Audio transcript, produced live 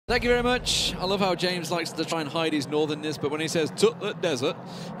Thank you very much. I love how James likes to try and hide his northernness, but when he says "Tut desert,"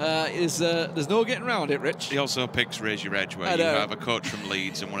 there's no getting around it, Rich. He also picks Raise Your Edge, where you have a coach from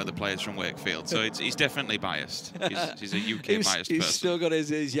Leeds and one of the players from Wakefield. So he's definitely biased. He's a UK biased person. He's still got his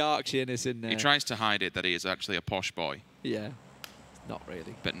Yorkshireness in there. He tries to hide it that he is actually a posh boy. Yeah, not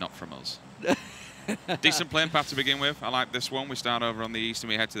really. But not from us. Decent playing path to begin with. I like this one. We start over on the east and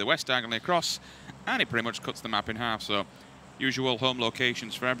we head to the west diagonally across, and it pretty much cuts the map in half. So usual home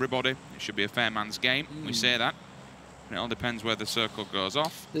locations for everybody. It should be a fair man's game. We say that. And it all depends where the circle goes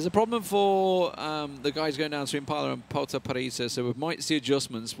off. There's a problem for the guys going down to Impala and Porta Parisa, so we might see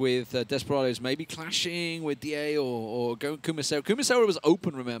adjustments with Desperados maybe clashing with DA or going Kumasera. Kumasera was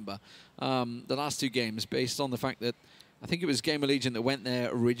open, remember, the last two games, based on the fact that I think it was GamerLegion that went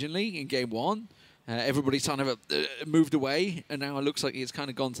there originally in game one. Everybody kind of moved away, and now it looks like it's kind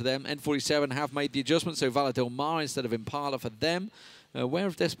of gone to them. N47 have made the adjustment, so Valle del Mar instead of Impala for them. Where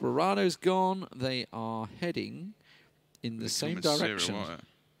have Desperados gone? They are heading in the same direction.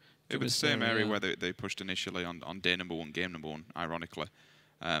 It was the same area where they pushed initially on day number one, game number one, ironically.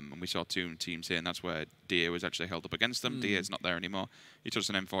 And we saw two teams here, and that's where DA was actually held up against them. DA is not there anymore. He touched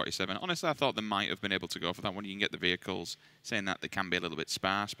an M47. Honestly, I thought they might have been able to go for that one. You can get the vehicles, saying that they can be a little bit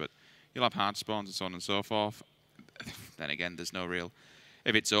sparse, but you'll have hard spawns and so on and so forth. Then again, there's no real...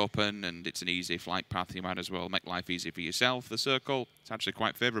 If it's open and it's an easy flight path, you might as well make life easy for yourself. The circle, it's actually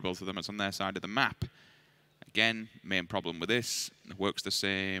quite favourable to them. It's on their side of the map. Again, main problem with this, it works the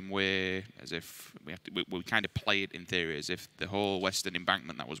same way as if we kind of play it in theory as if the whole western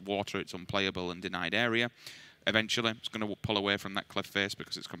embankment that was water, it's unplayable and denied area. Eventually, it's going to pull away from that cliff face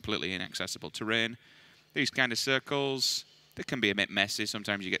because it's completely inaccessible terrain. These kind of circles, they can be a bit messy.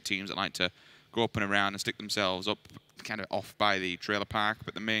 Sometimes you get teams that like to go up and around and stick themselves up kind of off by the trailer park,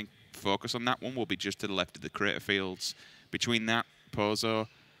 but the main focus on that one will be just to the left of the crater fields. Between that, Pozo,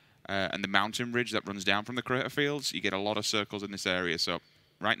 and the mountain ridge that runs down from the crater fields, you get a lot of circles in this area. So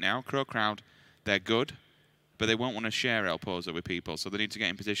right now, CrowCrowd, they're good, but they won't want to share El Pozo with people, so they need to get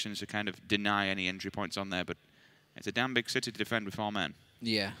in positions to kind of deny any entry points on there. But it's a damn big city to defend with 4 men.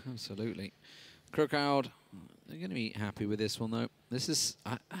 Yeah, absolutely. CrowCrowd, they're going to be happy with this one, though. This is...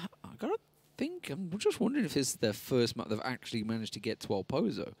 I got to think... I'm just wondering if this is their first map they've actually managed to get to El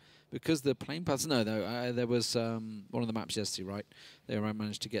Pozo. Because the plane paths... No, though. There was one of the maps yesterday, right? They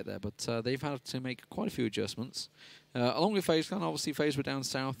managed to get there. But they've had to make quite a few adjustments. Along with FaZe Clan, obviously FaZe were down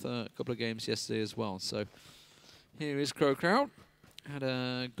south a couple of games yesterday as well. So here is CrowCrowd. Had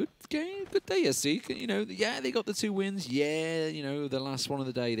a good game, good day yesterday. You know, yeah, they got the 2 wins. Yeah, you know, the last one of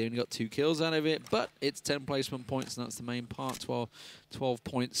the day, they only got 2 kills out of it. But it's 10 placement points, and that's the main part, 12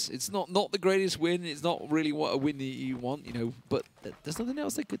 points. It's not the greatest win. It's not really what a win that you want, you know, but there's nothing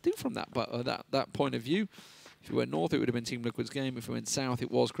else they could do from that point of view. If you went north, it would have been Team Liquid's game. If you went south, it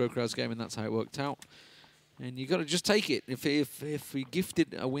was CrowCrowd's game, and that's how it worked out. And you got to just take it. If we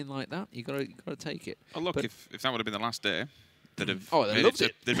gifted a win like that, you got to take it. Oh, look, if that would have been the last day, they'd have made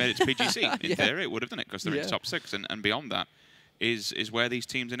it to PGC. In theory, it would have done it because they're in top 6, and beyond that is where these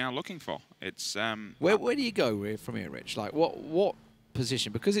teams are now looking for. It's where do you go from here, Rich? Like what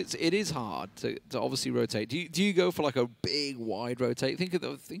position? Because it is hard to obviously rotate. Do you go for like a big wide rotate? Think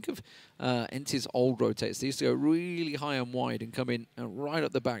of ENCE's old rotates. They used to go really high and wide and come in right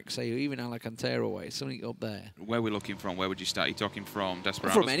up the back, say even Alcantara way, something up there. Where are we looking from? Where would you start? Are you talking from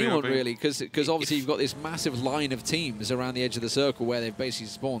Desperados? From anyone really, because obviously you've got this massive line of teams around the edge of the circle where they've basically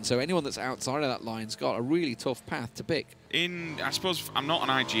spawned. So anyone that's outside of that line's got a really tough path to pick. I suppose I'm not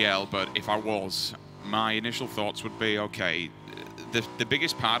an IGL, but if I was, my initial thoughts would be okay. The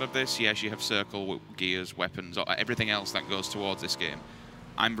biggest part of this, yes, you have circle, gears, weapons, everything else that goes towards this game.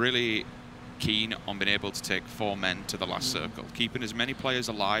 I'm really keen on being able to take 4 men to the last circle, keeping as many players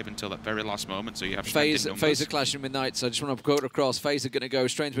alive until that very last moment, so you have FaZe are clashing with Knights, so I just want to go across. FaZe are going to go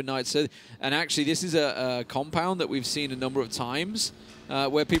straight with Knights. So, and actually, this is a compound that we've seen a number of times.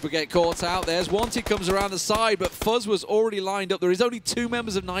 Where people get caught out. There's Wanted comes around the side, but Fuzz was already lined up. There is only 2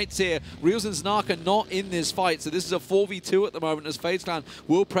 members of Knights here. Reels and Snark are not in this fight, so this is a 4v2 at the moment as FaZe Clan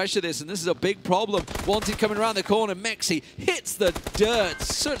will pressure this, and this is a big problem. Wanted coming around the corner. mxey hits the dirt.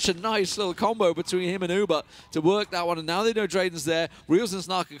 Such a nice little combo between him and ubah to work that one, and now they know Drayden's there. Reels and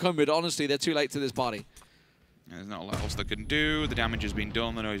Snark are coming, but honestly, they're too late to this party. There's not a lot else they can do. The damage has been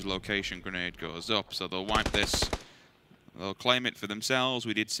done. They know his location grenade goes up, so they'll wipe this. They'll claim it for themselves.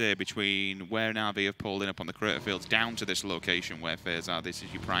 We did say between where Navi have pulled in up on the crater fields down to this location where FaZe are, this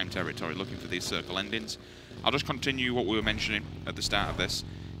is your prime territory looking for these circle endings. I'll just continue what we were mentioning at the start of this.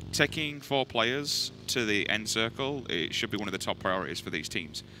 taking 4 players to the end circle, it should be one of the top priorities for these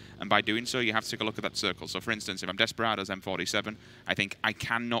teams. And by doing so, you have to take a look at that circle. So for instance, if I'm Desperado's M47, I think I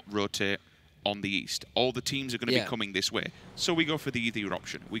cannot rotate on the east. All the teams are going to be coming this way. So we go for the either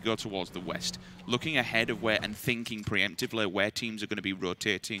option. We go towards the west. Looking ahead of where and thinking preemptively where teams are going to be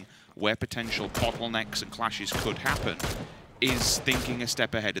rotating, where potential bottlenecks and clashes could happen, is thinking a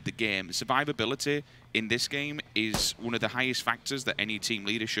step ahead of the game. Survivability in this game is one of the highest factors that any team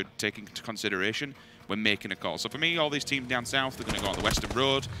leader should take into consideration when making a call. So for me, all these teams down south are going to go on the western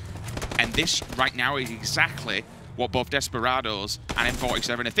road. And this right now is exactly what both Desperados and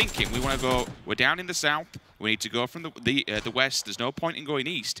M47 are thinking. We want to go, we're down in the south, we need to go from the west, there's no point in going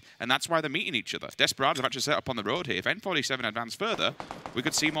east, and that's why they're meeting each other. Desperados have actually set up on the road here. If M47 advance further, we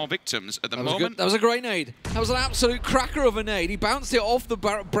could see more victims. At the moment... That was a great nade. That was an absolute cracker of a nade. He bounced it off the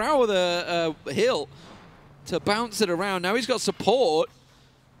brow of the hill to bounce it around. Now he's got support,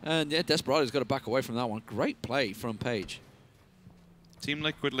 and yeah, Desperado's got to back away from that one. Great play from Page. Team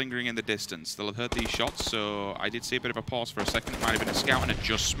Liquid lingering in the distance. They'll have heard these shots, so I did see a bit of a pause for a second. It might have been a scout and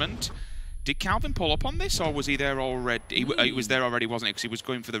adjustment. Did Calvin pull up on this, or was he there already? He was there already, wasn't he? Because he was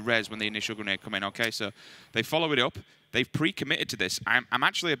going for the res when the initial grenade come in. Okay, so they follow it up. They've pre-committed to this. I'm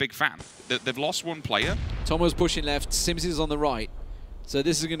actually a big fan. They've lost one player. TomiL's pushing left. SIMSY is on the right. So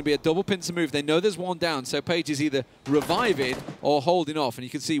this is going to be a double pincer move. They know there's one down, so Page is either reviving or holding off. And you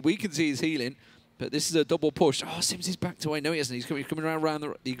can see, we can see his healing. But this is a double push. Oh, SIMSY's backed away. No, he hasn't. He's coming around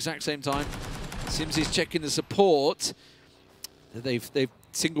the exact same time. SIMSY's checking the support. They've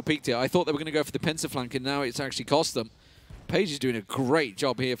single peeked it. I thought they were going to go for the pincer flank, and now it's actually cost them. Page is doing a great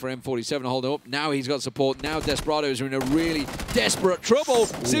job here for M47 holding up. Now he's got support. Now Desperados are in a really desperate trouble.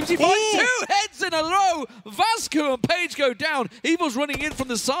 SIMSY finds 2 heads in a row. Vasco and Page go down. Evil's running in from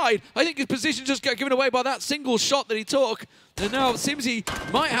the side. I think his position just got given away by that single shot that he took. And now SIMSY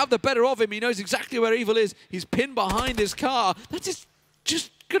might have the better of him. He knows exactly where Evil is. He's pinned behind his car. That is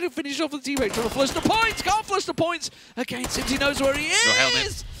just going to finish off the teammate. Trying to flush the points. Can't flush the points. Again, SIMSY knows where he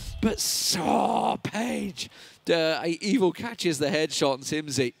is. But so Page. Evil catches the headshot on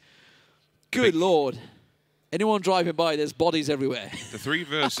SIMSY. Good lord. Anyone driving by, there's bodies everywhere. The 3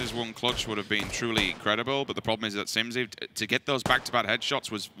 versus 1 clutch would have been truly incredible, but the problem is that SIMSY, to get those back-to-back headshots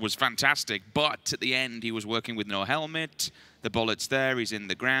was fantastic, but at the end, he was working with no helmet. The bullet's there, he's in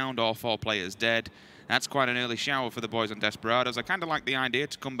the ground, all 4 players dead. That's quite an early shower for the boys on Desperados. I kind of like the idea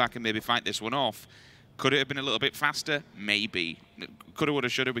to come back and maybe fight this one off. Could it have been a little bit faster? Maybe. Coulda, woulda,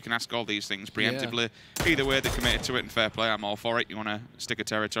 shoulda. We can ask all these things preemptively. Yeah. Either way, they're committed to it and fair play. I'm all for it. You want to stick a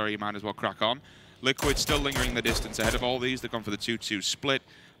territory, you might as well crack on. Liquid still lingering the distance ahead of all these. They've gone for the 2-2 split.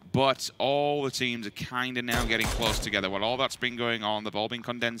 But all the teams are kind of now getting close together. While all that's been going on, they've all been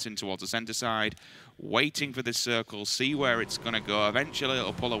condensing towards the center side, waiting for this circle, see where it's going to go. Eventually,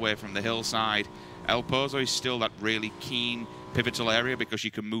 it'll pull away from the hillside. El Pozo is still that really keen, pivotal area because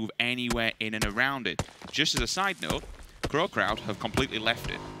you can move anywhere in and around it. Just as a side note, CrowCrowd have completely left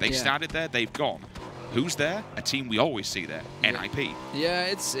it. They started there, they've gone. Who's there? A team we always see there, NIP. Yeah,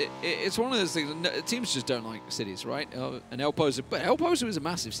 it's one of those things. Teams just don't like cities, right? And El Pozo, but El Pozo is a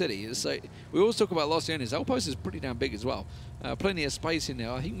massive city. It's like, we always talk about Los Angeles. El Pozo is pretty damn big as well. Plenty of space in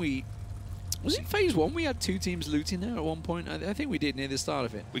there. I think was it Phase 1? We had 2 teams looting there at one point. I think we did near the start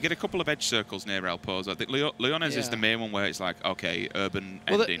of it. We get a couple of edge circles near El Pozo. I think Leones is the main one where it's like, okay, urban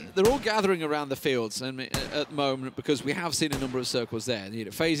ending. They're all gathering around the fields and at the moment because we have seen a number of circles there. You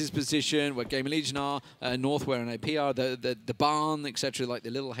know, Phase's position, where GamerLegion are, North where NAP are, the barn, etc., like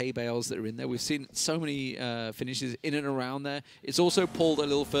the little hay bales that are in there. We've seen so many finishes in and around there. It's also pulled a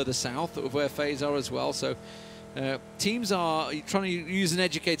little further south of where Phase are as well. So teams are trying to use an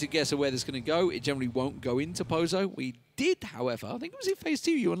educated guess of where this is going to go. It generally won't go into Pozo. We did, however, I think it was in Phase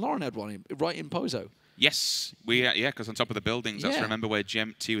 2, you and Lauren had one right in Pozo. Yes, because on top of the buildings, I remember where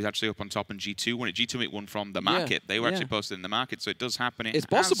GMT was actually up on top and G2 won it. G2 won it one from the market. They were actually posted in the market, so it does happen. It's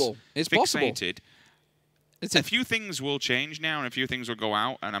possible. It's possible. A few things will change now, and a few things will go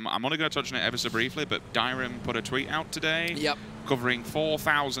out, and I'm only going to touch on it ever so briefly, but Dyrem put a tweet out today covering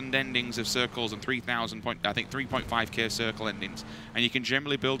 4,000 endings of circles and 3,000, I think 3.5k circle endings, and you can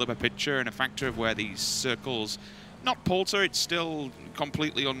generally build up a picture and a factor of where these circles, not polter, it's still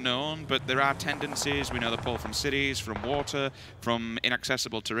completely unknown, but there are tendencies. We know they pull from cities, from water, from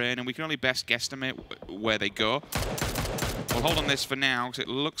inaccessible terrain, and we can only best guesstimate where they go. We'll hold on this for now, because it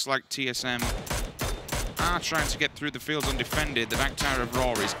looks like TSM are trying to get through the fields undefended. The back tower of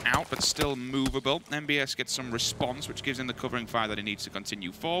Raw is out, but still movable. MBS gets some response, which gives him the covering fire that he needs to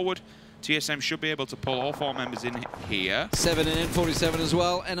continue forward. TSM should be able to pull all 4 members in here. 7 and N47 as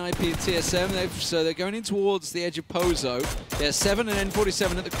well. NIP and TSM, so they're going in towards the edge of Pozo. Yeah, 7 and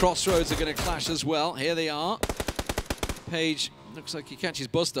N47 at the crossroads are going to clash as well. Here they are. Page looks like he catches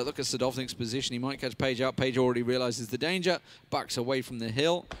Buster. Look at Sadovnik's position. He might catch Page out. Page already realizes the danger. Backs away from the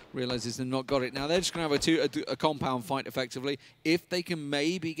hill. Realizes they've not got it. Now they're just going to have a compound fight effectively. If they can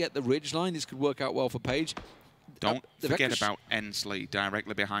maybe get the ridge line, this could work out well for Page. Don't forget about ENCE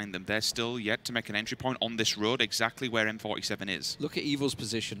directly behind them. They're still yet to make an entry point on this road, exactly where M47 is. Look at Evil's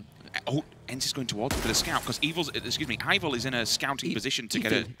position. Oh, ENCE is going towards it for the scout, because Evil is in a scouting position to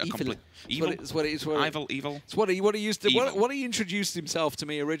get a complete... Evil? It's what he used to... What he introduced himself to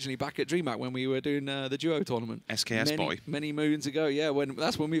me originally back at DreamHack when we were doing the duo tournament. SKS boy. Many moons ago, yeah.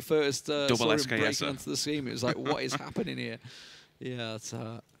 That's when we first saw him breaking onto the scene. It was like, what is happening here? Yeah, it's...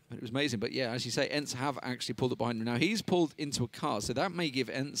 It was amazing, but yeah, as you say, ENCE have actually pulled it behind him. Now, he's pulled into a car, so that may give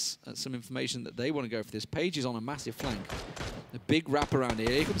ENCE some information that they want to go for this. Page is on a massive flank. A big wrap around here.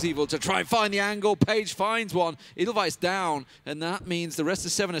 Here comes Evil to try and find the angle. Page finds one. Edelweiss down, and that means the rest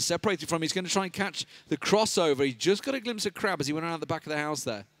of 7 are separated from him. He's going to try and catch the crossover. He just got a glimpse of Crab as he went around the back of the house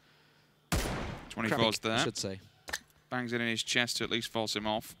there. 24's there. I should say. Bangs it in his chest to at least force him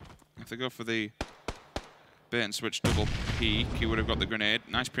off. If they go for the bait and switch double peek, he would have got the grenade.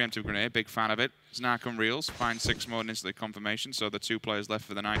 Nice preemptive grenade, big fan of it. Snark on reels, finds 6 mode into the confirmation, so the 2 players left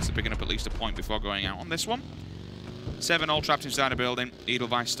for the Knights are picking up at least a point before going out on this one. 7 all trapped inside a building.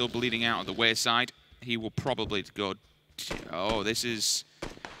 Edelweiss still bleeding out at the wayside. He will probably go... Oh, this is...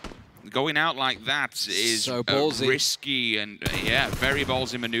 Going out like that is so risky and, yeah, very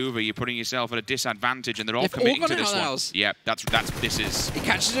ballsy maneuver. You're putting yourself at a disadvantage, and they're all committing to this one. Yeah, this is... He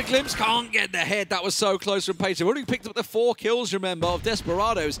catches a glimpse, can't get the head. That was so close from Page. They've already picked up the 4 kills, remember, of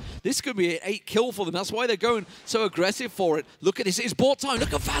Desperados. This could be an 8 kill for them. That's why they're going so aggressive for it. Look at this. It's bought time.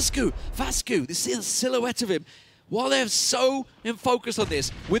 Look at Vasku. Vasku, this is a silhouette of him. While they're so in focus on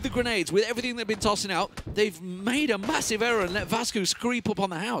this, with the grenades, with everything they've been tossing out, they've made a massive error and let Vasku creep up on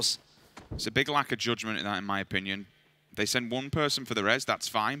the house. It's a big lack of judgment in that, in my opinion. They send one person for the res, that's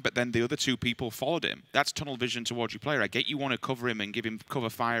fine, but then the other 2 people followed him. That's tunnel vision towards your player. I get you want to cover him and give him cover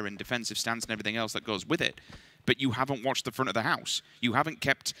fire and defensive stance and everything else that goes with it, but you haven't watched the front of the house. You haven't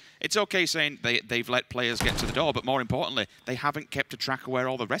kept... It's okay saying they've let players get to the door, but more importantly, they haven't kept a track of where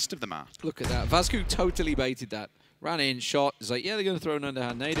all the rest of them are. Look at that. Vasku totally baited that. Ran in, shot. It's like, yeah, they're going to throw an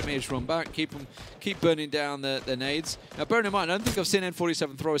underhand nade at me. Just run back, keep burning down the nades. Now, bearing in mind, I don't think I've seen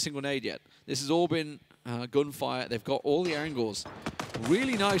N47 throw a single nade yet. This has all been gunfire. They've got all the angles.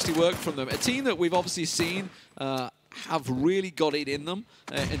 Really nicely worked from them. A team that we've obviously seen have really got it in them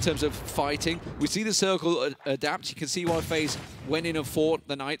in terms of fighting. We see the circle adapt. You can see why FaZe went in and fought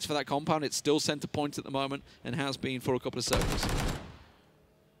the Knights for that compound. It's still center point at the moment and has been for a couple of circles.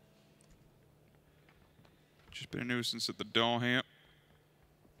 Just been a nuisance at the door here.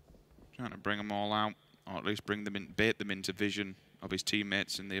 Trying to bring them all out, or at least bring them in, bait them into vision of his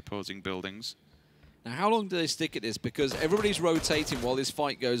teammates in the opposing buildings. Now, how long do they stick at this? Because everybody's rotating while this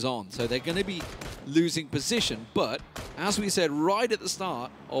fight goes on, so they're going to be losing position. But, as we said right at the start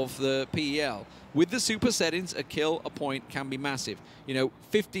of the PEL, with the super settings, a kill, a point can be massive. You know,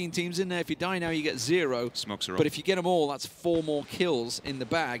 15 teams in there. If you die now, you get 0. Smokes are up. But if you get them all, that's 4 more kills in the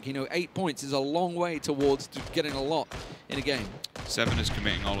bag. You know, 8 points is a long way towards getting a lot in a game. 7 is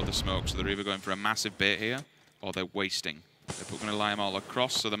committing all of the smoke, so they're either going for a massive bait here, or they're wasting. They're going to lie them all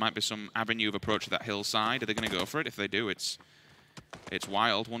across, so there might be some avenue of approach to that hillside. Are they going to go for it? If they do, it's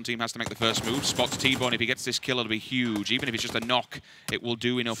wild. One team has to make the first move. Spots T-Bone. If he gets this kill, it'll be huge. Even if it's just a knock, it will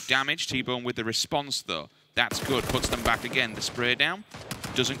do enough damage. T-Bone with the response, though. That's good. Puts them back again. The spray down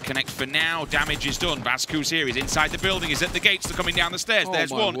doesn't connect for now. Damage is done. Vasku's here. He's inside the building. He's at the gates. They're coming down the stairs. Oh,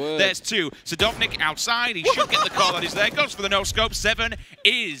 there's 1. Word. There's 2. Sadovnik outside. He should get the call that is there. Goes for the no-scope. 7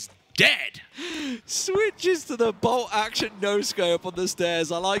 is dead. Switches to the bolt action no-scope on the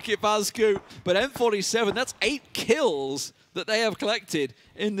stairs. I like it, Vasku. But M47, that's 8 kills that they have collected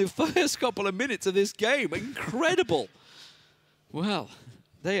in the first couple of minutes of this game. Incredible. Well,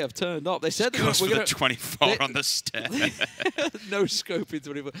 they have turned up. They said we're going to 24 on the stair. No scope in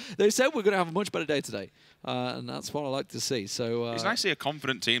 24. They said we're going to have a much better day today, and that's what I like to see. So it's nice to see a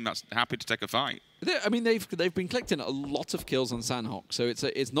confident team that's happy to take a fight. I mean, they've been collecting a lot of kills on Sandhawk, so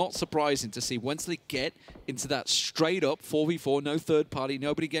it's not surprising to see once they get into that straight up 4v4, no third party,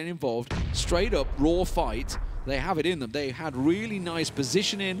 nobody getting involved, straight up raw fight. They have it in them. They had really nice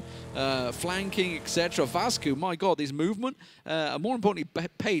positioning, flanking, etc. Vasku, my God, his movement, and more importantly,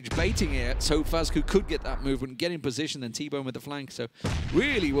 Page baiting it so Vasku could get that movement, get in position, then T-Bone with the flank. So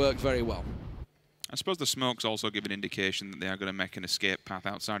really worked very well. I suppose the smokes also give an indication that they are going to make an escape path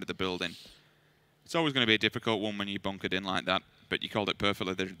outside of the building. It's always going to be a difficult one when you bunkered in like that, but you called it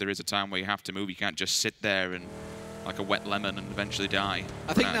perfectly. There is a time where you have to move. You can't just sit there and like a wet lemon and eventually die.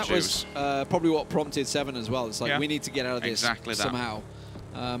 I think that was probably what prompted Seven as well. It's like, we need to get out of this somehow.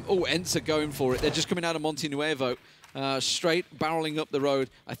 Oh, ENCE are going for it. They're just coming out of Monte Nuevo. Straight barreling up the road.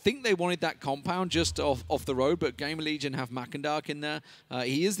 I think they wanted that compound just off the road, but GamerLegion have mxey in there.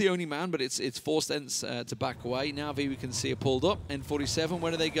 He is the only man, but it's forced ENCE to back away. Now we can see it pulled up. N47,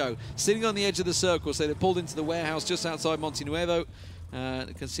 where do they go? Sitting on the edge of the circle, so they pulled into the warehouse just outside Monte Nuevo.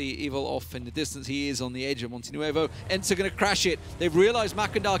 You can see Evil off in the distance. He is on the edge of Monte Nuevo. ENCE are going to crash it. They've realized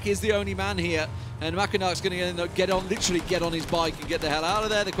mxey is the only man here, and mxey's going to literally get on his bike and get the hell out of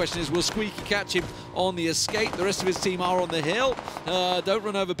there. The question is, will SKUIJKE catch him on the escape? The rest of his team are on the hill. Don't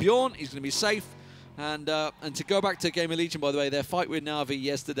run over Bjorn. He's going to be safe. And to go back to GamerLegion, by the way, their fight with Na'Vi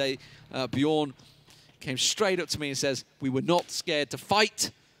yesterday, Bjorn came straight up to me and says, "We were not scared to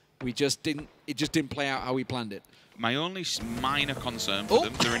fight. It just didn't play out how we planned it." My only minor concern for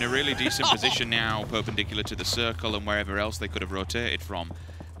them, they're in a really decent position now, perpendicular to the circle and wherever else they could have rotated from.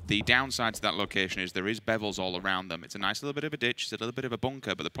 The downside to that location is there is bevels all around them. It's a nice little bit of a ditch, it's a little bit of a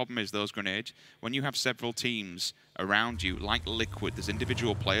bunker, but the problem is those grenades, when you have several teams around you, like Liquid, there's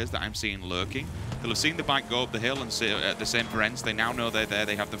individual players that I'm seeing lurking. They'll have seen the bike go up the hill and say, the same for ENCE, they now know they're there,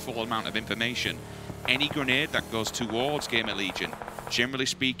 they have the full amount of information. Any grenade that goes towards GamerLegion, generally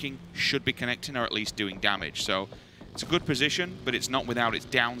speaking, should be connecting or at least doing damage. So it's a good position, but it's not without its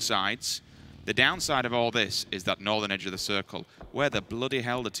downsides. The downside of all this is that northern edge of the circle, where the bloody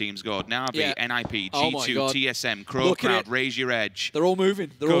hell the teams go. Na'Vi, NIP, G2, TSM, CrowCrowd, Raise Your Edge. They're all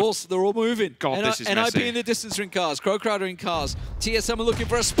moving. They're all moving. God, this is messy. NIP in the distance are in cars. CrowCrowd are in cars. TSM are looking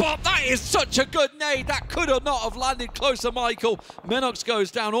for a spot. That is such a good nade. That could have not have landed closer, Michael. mxey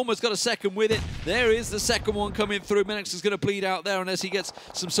goes down, almost got a second with it. There is the second one coming through. mxey is going to bleed out there unless he gets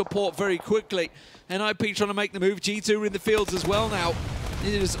some support very quickly. NIP trying to make the move. G2 are in the fields as well now.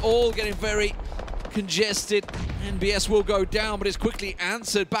 It is all getting very congested. NBS will go down, but it's quickly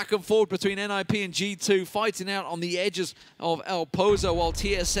answered back and forth between NIP and G2, fighting out on the edges of El Pozo while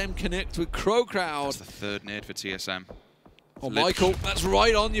TSM connect with CrowCrowd. That's the third nade for TSM. Oh, Michael, that's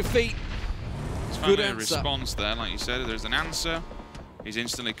right on your feet. It's good answer. Response there, like you said, there's an answer. He's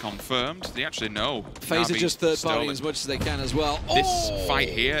instantly confirmed. They actually know. FaZe are just third party as much as they can as well. This fight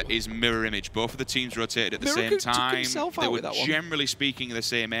here is mirror image. Both of the teams rotated at the same time. They were generally speaking in the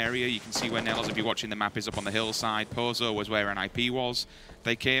same area. You can see where NELLOZ, if you're watching the map, is up on the hillside. Pozo was where NIP was.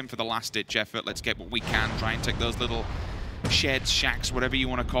 They came for the last-ditch effort. Let's get what we can. Try and take those little sheds, shacks, whatever you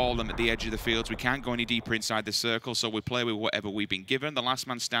want to call them, at the edge of the fields. We can't go any deeper inside the circle, so we play with whatever we've been given. The last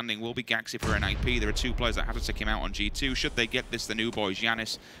man standing will be gxey for NIP. There are two players that have to take him out on G2. Should they get this, the new boys,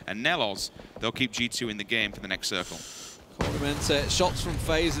 Yannis and NELLOZ, they'll keep G2 in the game for the next circle. Shots from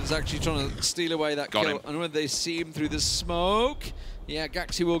FaZe. It's actually trying to steal away that kill. And when they see him through the smoke, yeah,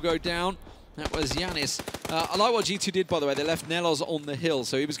 gxey will go down. That was Yannis. I like what G2 did, by the way. They left NELLOZ on the hill,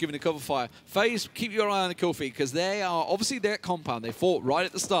 so he was giving a cover fire. FaZe, keep your eye on the kill feed, because they are obviously their compound. They fought right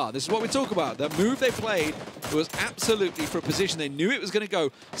at the start. This is what we talk about. The move they played was absolutely for a position. They knew it was going to go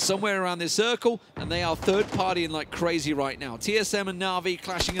somewhere around this circle, and they are third partying like crazy right now. TSM and Na'Vi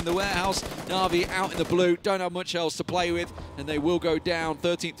clashing in the warehouse. Na'Vi out in the blue, don't have much else to play with, and they will go down.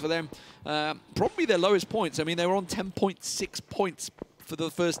 13th for them. Probably their lowest points. I mean, they were on 10.6 points for the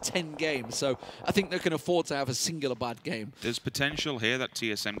first 10 games, so I think they can afford to have a singular bad game. There's potential here that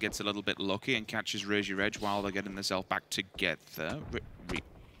TSM gets a little bit lucky and catches Raise Your Edge while they're getting themselves back together.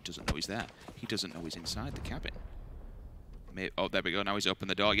 Doesn't know he's there. He doesn't know he's inside the cabin. Oh, there we go. Now he's opened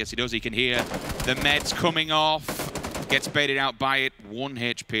the door. Yes, he does. He can hear the meds coming off. Gets baited out by it. 1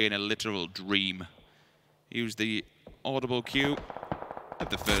 HP in a literal dream. Use the audible cue of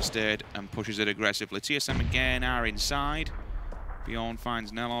the first aid and pushes it aggressively. TSM again are inside. Bjorn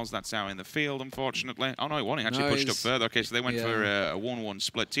finds NELLOZ. That's out in the field, unfortunately. Oh, no, he won. He actually pushed up further. Okay, so they went for a 1-1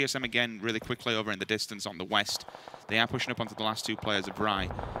 split. TSM again really quickly over in the distance on the west. They are pushing up onto the last two players of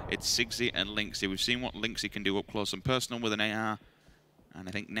Rye. It's SIMSY and lxey. We've seen what lxey can do up close and personal with an AR. And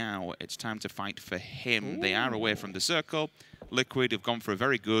I think now it's time to fight for him. Ooh. They are away from the circle. Liquid have gone for a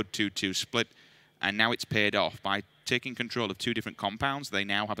very good 2-2 split. And now it's paid off. By taking control of 2 different compounds, they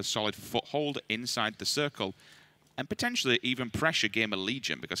now have a solid foothold inside the circle. And potentially even pressure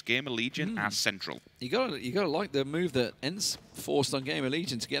GamerLegion, because GamerLegion are central. You gotta like the move that ENCE forced on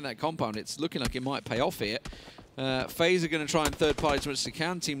GamerLegion to get that compound. It's looking like it might pay off here. FaZe are going to try and third party as much as they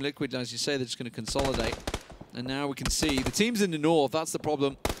can. Team Liquid, as you say, they're just going to consolidate. And now we can see the teams in the north. That's the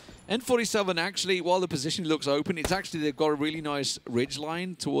problem. N47 actually, while the position looks open, it's actually they've got a really nice ridge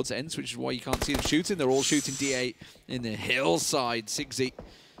line towards ENCE, which is why you can't see them shooting. They're all shooting DA in the hillside. CrowCrowd.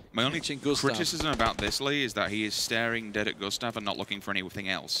 My only criticism about this, Lee, is that he is staring dead at Gustav and not looking for anything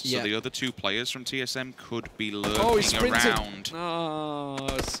else. Yeah. So the other two players from TSM could be lurking around. Oh,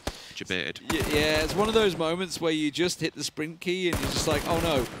 it's debated. Yeah, it's one of those moments where you just hit the sprint key and you're just like, oh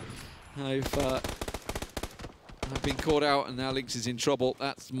no, I've been caught out and now Lynx is in trouble.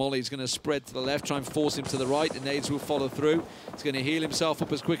 That's Molly's going to spread to the left, try and force him to the right. The nades will follow through. He's going to heal himself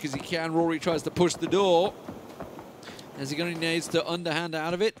up as quick as he can. Rory tries to push the door. Has he got any nades to underhand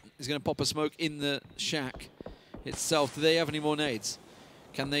out of it? He's going to pop a smoke in the shack itself. Do they have any more nades?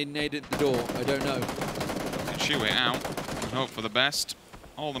 Can they nade at the door? I don't know. Shoot it out and hope for the best.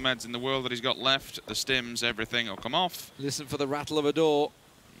 All the meds in the world that he's got left, the stims, everything will come off. Listen for the rattle of a door.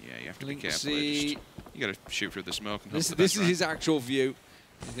 Yeah, you have to be careful. You got to shoot through the smoke. And this is his actual view.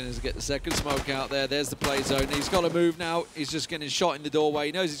 He's going to get the second smoke out there. There's the play zone. He's got to move now. He's just getting shot in the doorway.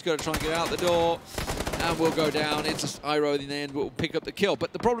 He knows he's got to try and get out the door. And we'll go down. It's just Iro in the end will pick up the kill.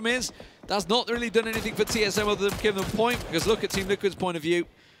 But the problem is, that's not really done anything for TSM other than give them a point. Because look at Team Liquid's point of view.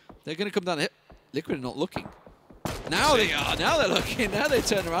 They're going to come down the hill. Liquid are not looking. Now they are. Now they're looking. Now they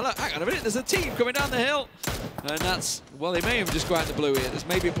turn around. Look, hang on a minute. There's a team coming down the hill. And that's, well, they may even just go out in the blue here. There's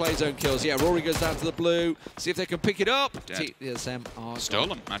maybe play zone kills. Yeah, Rory goes down to the blue. See if they can pick it up. TSM are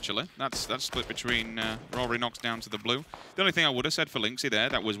stolen, actually. That's split between Rory knocks down to the blue. The only thing I would have said for Lynxy there,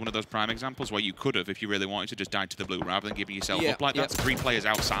 that was one of those prime examples where you could have, if you really wanted to, just dive to the blue rather than giving yourself up like that. 3 players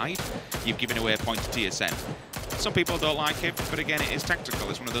outside. You've given away a point to TSM. Some people don't like it, but again, it is tactical.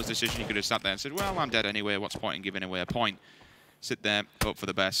 It's one of those decisions you could have sat there and said, well, I'm dead anyway. What's the point in giving away a point? Sit there, hope for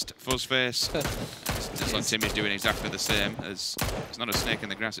the best. Fuzzface, it's like Tim is doing exactly the same. It's not a snake in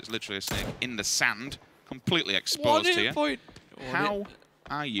the grass, it's literally a snake in the sand, completely exposed here. How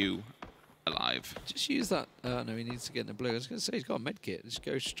are you alive? Just use that. No, he needs to get in the blue. I was going to say he's got a med kit. Just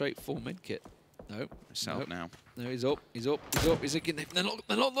go straight full med kit. No. Self now. No, he's up. He's up. He's up. He's looking. They're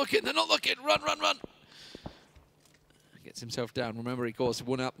not looking. They're not looking. Run, run, run. Gets himself down. Remember, he, of course,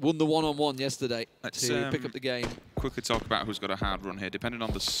 won the one-on-one yesterday to pick up the game. Quickly talk about who's got a hard run here. Depending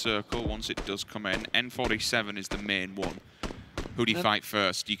on the circle, once it does come in, N47 is the main one. Who do you fight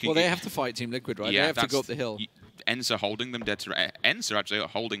first? Well, they have to fight Team Liquid, right? Yeah, they have to go up the hill. ENCE are holding them dead to ENCE are actually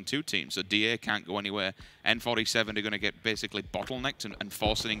holding 2 teams, so DA can't go anywhere. N47 are going to get basically bottlenecked and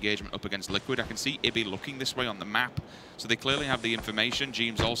force an engagement up against Liquid. I can see IBI looking this way on the map, so they clearly have the information.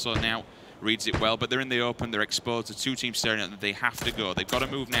 James also now reads it well, but they're in the open, they're exposed to 2 teams staring at them. They have to go. They've got to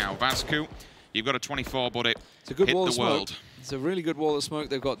move now. Braexco, you've got a 24, but it's a good wall of smoke. It's a really good wall of smoke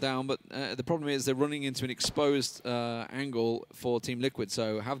they've got down, but the problem is they're running into an exposed angle for Team Liquid,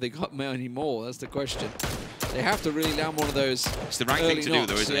 so have they got any more? That's the question. They have to really land one of those. It's the right thing to do,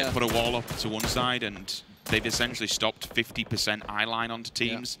 though, isn't it? Put a wall up to one side, and they've essentially stopped 50% eye line onto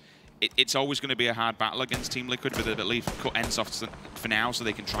teams. Yeah. It's always going to be a hard battle against Team Liquid, but they've at least cut ENCE off for now so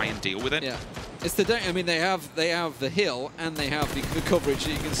they can try and deal with it. Yeah, it's the I mean, they have the hill and they have the coverage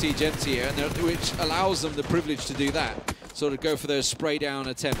that you can see Gemty here, and which allows them the privilege to do that. Sort of go for those spray down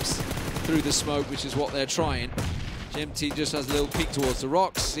attempts through the smoke, which is what they're trying. Gemty just has a little peek towards the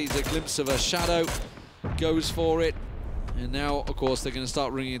rocks, sees a glimpse of a shadow, goes for it. And now, of course, they're going to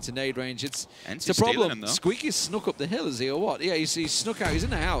start running into nade range. It's the problem. SKUIJKE snuck up the hill, is he, or what? Yeah, he's snuck out. He's in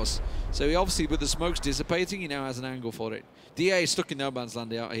the house. So he obviously, with the smokes dissipating, he now has an angle for it. DA is stuck in no man's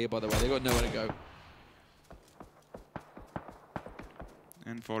land out here, by the way. They've got nowhere to go.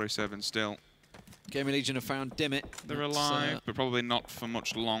 N47 still. GamerLegion have found Dimit. They're alive, but probably not for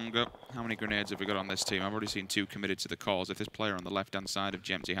much longer. How many grenades have we got on this team? I've already seen 2 committed to the cause. If this player on the left-hand side of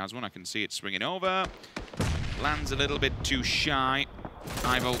Gemty has one, I can see it swinging over. Lands a little bit too shy.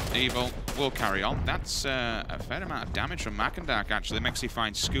 Evil will carry on. That's a fair amount of damage from mxey, actually. mxey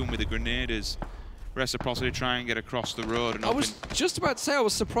finds Scoom with a grenade as Reciprocity try and get across the road. And I was just about to say, I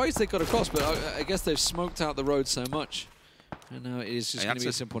was surprised they got across, but I guess they've smoked out the road so much. And now it is just going to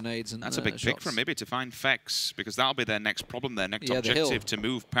be simple nades. And that's a big pick from maybe to find Fex, because that'll be their next problem, their next objective to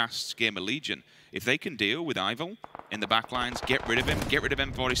move past GamerLegion. If they can deal with Ivil in the backlines, get rid of him, get rid of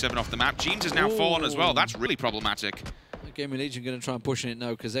M47 off the map. Jeans has now fallen as well. That's really problematic. GamerLegion going to try and push it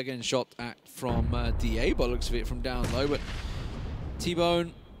now because they're getting shot at from DA, by the looks of it, from down low. But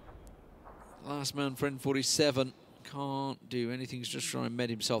T-Bone, last man for N47, can't do anything. He's just trying to med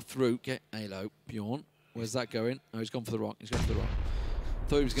himself through. Get Halo, Bjorn. Where's that going? Oh, he's gone for the rock. He's gone for the rock.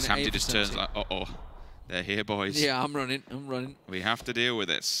 Thought he was going to aim. Samty just turns like, uh-oh. They're here, boys. Yeah, I'm running. I'm running. We have to deal with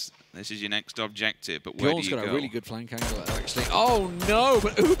this. This is your next objective, but where do you go? Bjorn's got a really good flank angle, actually. Oh, no,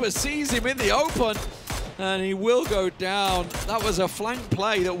 but ubah sees him in the open. and he will go down. That was a flank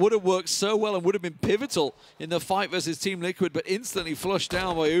play that would have worked so well and would have been pivotal in the fight versus Team Liquid, but instantly flushed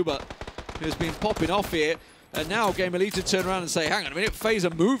down by ubah, who's been popping off here. And now GamerLegion turn around and say, hang on a minute, FaZe are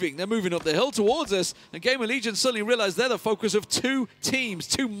moving. They're moving up the hill towards us. And GamerLegion suddenly realize they're the focus of two teams,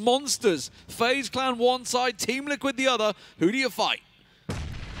 two monsters. FaZe Clan one side, Team Liquid the other. Who do you fight?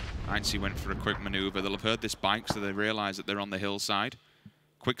 Aitzy went for a quick maneuver. They'll have heard this bike, so they realize that they're on the hillside.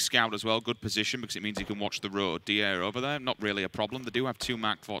 Quick scout as well, good position, because it means he can watch the road. DA are over there, not really a problem. They do have two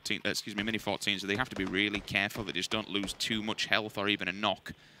Mini 14s, so they have to be really careful. They just don't lose too much health or even a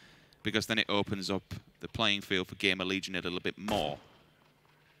knock, because then it opens up the playing field for GamerLegion a little bit more.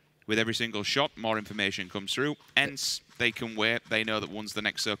 With every single shot, more information comes through. ENCE, they can wait. They know that once the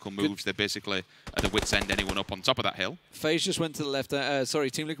next circle moves, they're basically at the wit's end anyone up on top of that hill. FaZe just went to the left.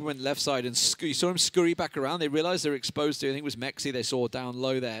 Team Liquid went left side, and you saw him scurry back around. They realized they were exposed to, I think it was mxey they saw down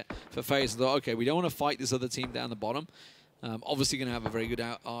low there for FaZe. They thought, okay, we don't want to fight this other team down the bottom. Obviously going to have a very good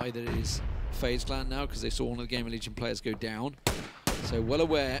eye that it is FaZe Clan now, because they saw one of the GamerLegion players go down. So well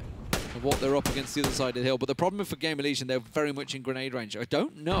aware of what they're up against the other side of the hill. But the problem for GamerLegion, they're very much in grenade range. I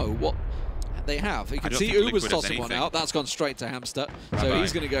don't know what they have. You can see ubah's tossing one out. That's gone straight to Hamster. So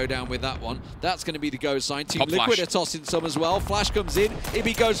he's going to go down with that one. That's going to be the go sign. Team Liquid are tossing some as well. Flash comes in.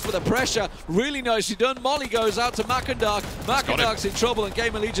 Ibby goes for the pressure. Really nicely done. Molly goes out to mxey. mxey's in trouble, and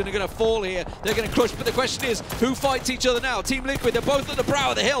GamerLegion are going to fall here. They're going to crush. But the question is, who fights each other now? Team Liquid, they're both at the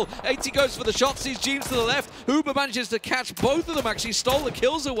brow of the hill. Aitzy goes for the shot. Sees Jeems to the left. ubah manages to catch both of them. Actually stole the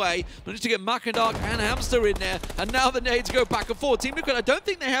kills away. Managed to get mxey and Hamster in there. And now the nades go back and forth. Team Liquid, I don't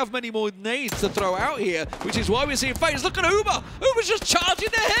think they have many more nades to throw out here, which is why we're seeing FaZe. Look at ubah. ubah's just charging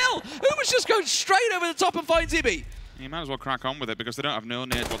the hill. ubah's just going straight over the top and finds Ibby. You might as well crack on with it, because they don't have no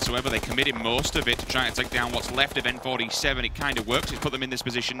nades whatsoever. They committed most of it to try and take down what's left of N47. It kind of works. It's put them in this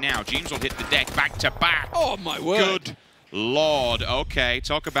position now. Jeems will hit the deck back to back. Oh my word. Good Lord. Okay,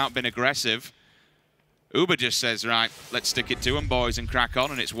 talk about being aggressive. ubah just says, right, let's stick it to them, boys, and crack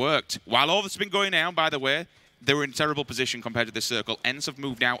on, and it's worked. While all this has been going down, by the way, they were in terrible position compared to this circle. ENCE have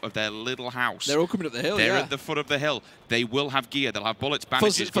moved out of their little house. They're all coming up the hill, They're at the foot of the hill. They will have gear. They'll have bullets,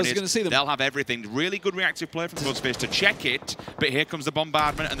 bandages, Fuzz is going to see them. They'll have everything. Really good reactive play from Fuzzface to check it, but here comes the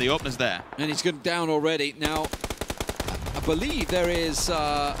bombardment, and the opener's there. And he's gone down already. Now, I believe there is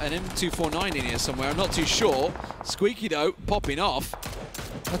an M249 in here somewhere. I'm not too sure. SKUIJKE, though, popping off.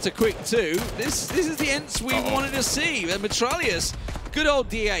 That's a quick two. This is the ENCE we wanted to see. And Mitraleius, good old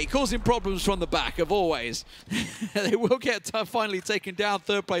DA, causing problems from the back, of always. They will get finally taken down.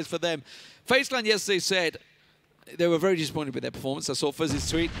 Third place for them. FaZe Clan yesterday said they were very disappointed with their performance. I saw Fuzzy's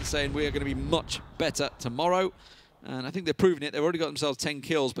tweet saying we are going to be much better tomorrow. And I think they're proving it. They've already got themselves 10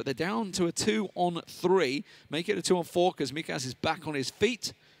 kills, but they're down to a 2-on-3. Make it a 2-on-4 because miikaz is back on his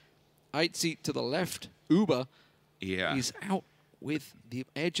feet. Aitzy to the left. ubah is out with the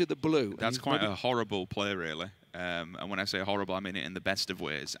edge of the blue. That's quite a horrible play, really. And when I say horrible, I mean it in the best of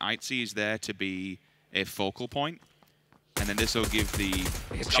ways. Aitzy is there to be a focal point, and then this will give the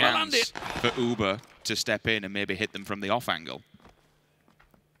chance for ubah to step in and maybe hit them from the off angle.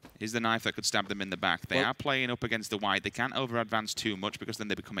 Here's the knife that could stab them in the back. They are playing up against the wide. They can't over-advance too much because then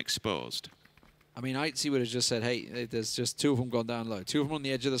they become exposed. I mean, Aitzy would have just said, hey, there's just two of them gone down low. Two of them on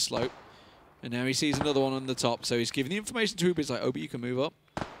the edge of the slope. And now he sees another one on the top. So he's giving the information to ubah. He's like, ubah, you can move up.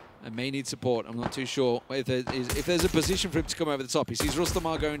 I may need support. I'm not too sure if there's a position for him to come over the top. He sees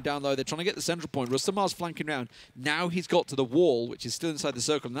Rustanmar going down low. They're trying to get the central point. Rustanmar's flanking round. Now he's got to the wall, which is still inside the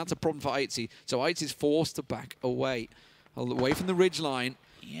circle, and that's a problem for Aitzy. So Aitzy's forced to back away from the ridge line.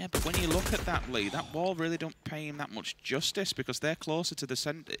 Yeah, but when you look at that, Lee, that wall really don't pay him that much justice because they're closer to the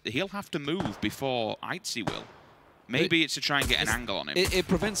center. He'll have to move before Aitzy will. Maybe it's to try and get an angle on him. It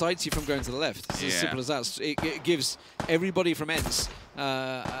prevents Aitzy from going to the left. It's as simple as that. It gives everybody from ENCE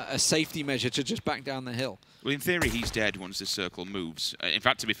a safety measure to just back down the hill. Well, in theory, he's dead once this circle moves. In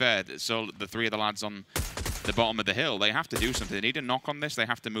fact, to be fair, so the three of the lads on the bottom of the hill, they have to do something. They need a knock on this. They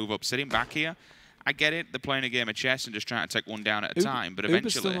have to move up. Sitting back here, I get it. They're playing a game of chess and just trying to take one down at a time. But eventually...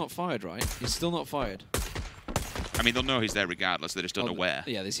 ubah's still not fired, right? He's still not fired. I mean, they'll know he's there regardless. They're just unaware.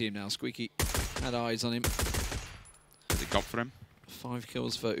 Yeah, they see him now. SKUIJKE had eyes on him. Has it got for him? 5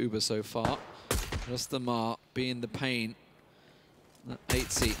 kills for ubah so far. Rustanmar being the pain.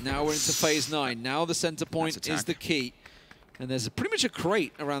 Aitzy. Now we're into phase 9. Now the center point is the key. And there's pretty much a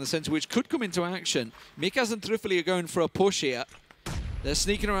crate around the center which could come into action. miikaz and TRYFFELI are going for a push here. They're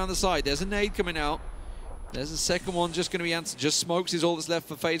sneaking around the side. There's a nade coming out. There's the second one just going to be answered. Just smokes is all that's left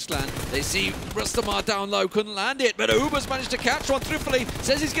for FaZe Clan. They see Rustanmar down low, couldn't land it, but ubah's managed to catch one. TRYFFELI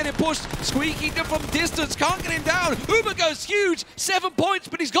says he's getting pushed. SKUIJKE from distance, can't get him down. ubah goes huge, 7 points,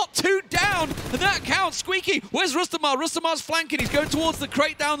 but he's got 2 down, and that counts. SKUIJKE, where's Rustanmar? Rustanmar's flanking, he's going towards the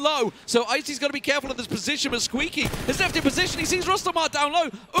crate down low. So Aitzy's got to be careful of this position, but SKUIJKE has left in position. He sees Rustanmar down low.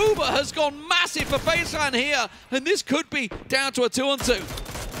 ubah has gone massive for FaZe Clan here, and this could be down to a 2-on-2.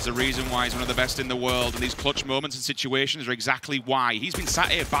 There's a reason why he's one of the best in the world, and these clutch moments and situations are exactly why. He's been sat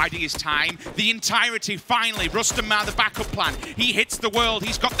here biding his time the entirety. Finally, Rustanmar, the backup plan. He hits the world.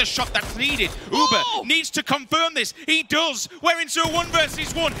 He's got the shot that's needed. ubah needs to confirm this. He does. We're into a 1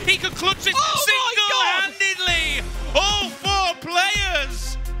 versus 1. He can clutch it single-handedly. All 4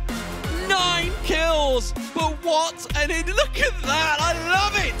 players. 9 kills, but what? And look at that. I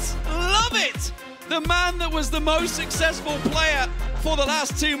love it. Love it. The man that was the most successful player for the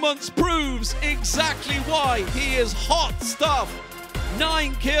last 2 months proves exactly why he is hot stuff.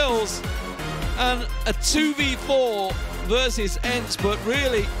 9 kills and a 2v4 versus ENCE, but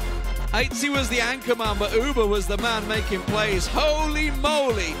really, Aitzy was the anchor man, but ubah was the man making plays. Holy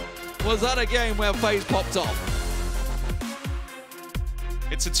moly, was that a game where FaZe popped off.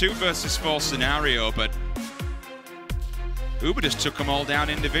 It's a 2 versus 4 scenario, but ubah just took them all down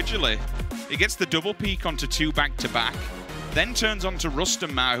individually. He gets the double peek onto 2 back-to-back, then turns on to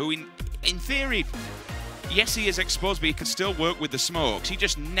Rustanmar, who in theory, yes, he is exposed, but he can still work with the smokes. He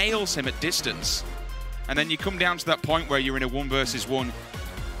just nails him at distance. And then you come down to that point where you're in a 1 versus 1.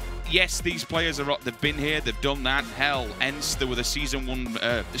 Yes, these players they've been here, they've done that. Hell, ENCE, they were the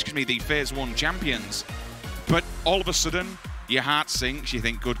the Phase 1 champions. But all of a sudden, your heart sinks. You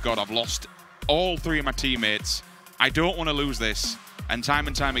think, good God, I've lost all 3 of my teammates. I don't want to lose this. And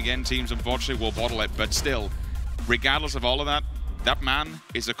time again, teams unfortunately will bottle it. But still, regardless of all of that, that man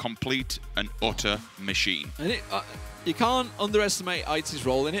is a complete and utter machine. And you can't underestimate Aitzy's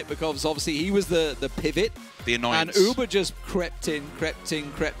role in it, because obviously he was the pivot. The annoyance. And ubah just crept in.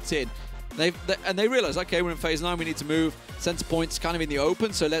 They realized, okay, we're in Phase 9, we need to move. Center point's kind of in the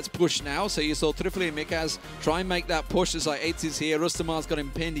open, so let's push now. So you saw TRYFFELI and miikaz try and make that push. It's like Aitzy's here, Rustanmar's got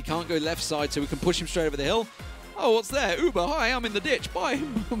him pinned, he can't go left side, so we can push him straight over the hill. Oh, what's there? ubah, hi, I'm in the ditch, bye.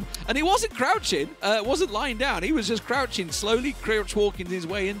 And he wasn't crouching, wasn't lying down. He was just crouching, slowly crouch walking his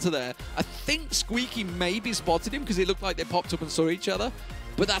way into there. I think SKUIJKE maybe spotted him because it looked like they popped up and saw each other.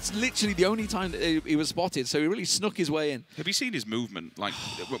 But that's literally the only time that he was spotted, so he really snuck his way in. Have you seen his movement? Like,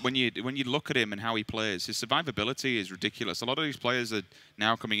 when you look at him and how he plays, his survivability is ridiculous. A lot of these players are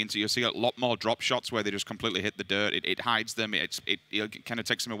now coming into, you'll see a lot more drop shots where they just completely hit the dirt. It hides them. It kind of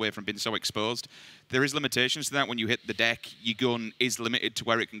takes them away from being so exposed. There is limitations to that. When you hit the deck, your gun is limited to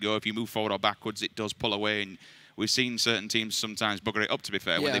where it can go. If you move forward or backwards, it does pull away. And we've seen certain teams sometimes bugger it up, to be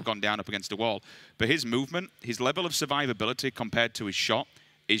fair, when they've gone down up against a wall. But his movement, his level of survivability compared to his shot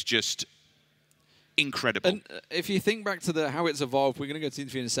is just incredible. And if you think back to how it's evolved, we're going to go to the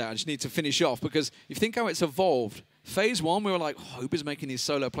interview in a second. I just need to finish off, because if you think how it's evolved, Phase 1, we were like, oh, ubah's making these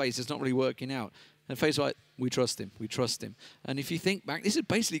solo plays, it's not really working out. And Phase 2, like, we trust him, we trust him. And if you think back, this has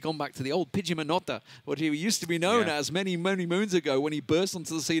basically gone back to the old Pidgey Manota, what he used to be known as many moons ago when he burst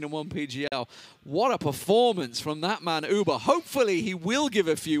onto the scene in 1PGL. What a performance from that man, ubah. Hopefully he will give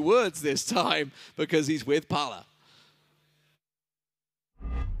a few words this time, because he's with Pala.